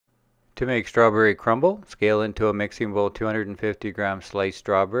To make strawberry crumble, scale into a mixing bowl 250 grams sliced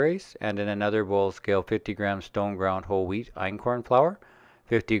strawberries, and in another bowl scale 50 grams stone ground whole wheat einkorn flour,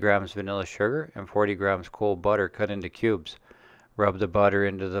 50 grams vanilla sugar, and 40 grams cold butter cut into cubes. Rub the butter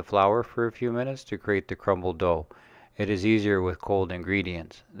into the flour for a few minutes to create the crumble dough. It is easier with cold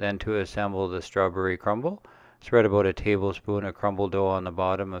ingredients. Then to assemble the strawberry crumble, spread about a tablespoon of crumble dough on the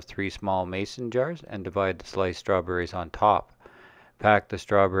bottom of 3 small mason jars and divide the sliced strawberries on top. Pack the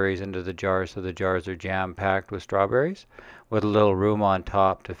strawberries into the jars so the jars are jam-packed with strawberries, with a little room on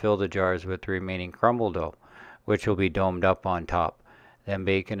top to fill the jars with the remaining crumble dough, which will be domed up on top. Then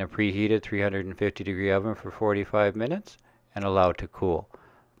bake in a preheated 350-degree oven for 45 minutes and allow to cool.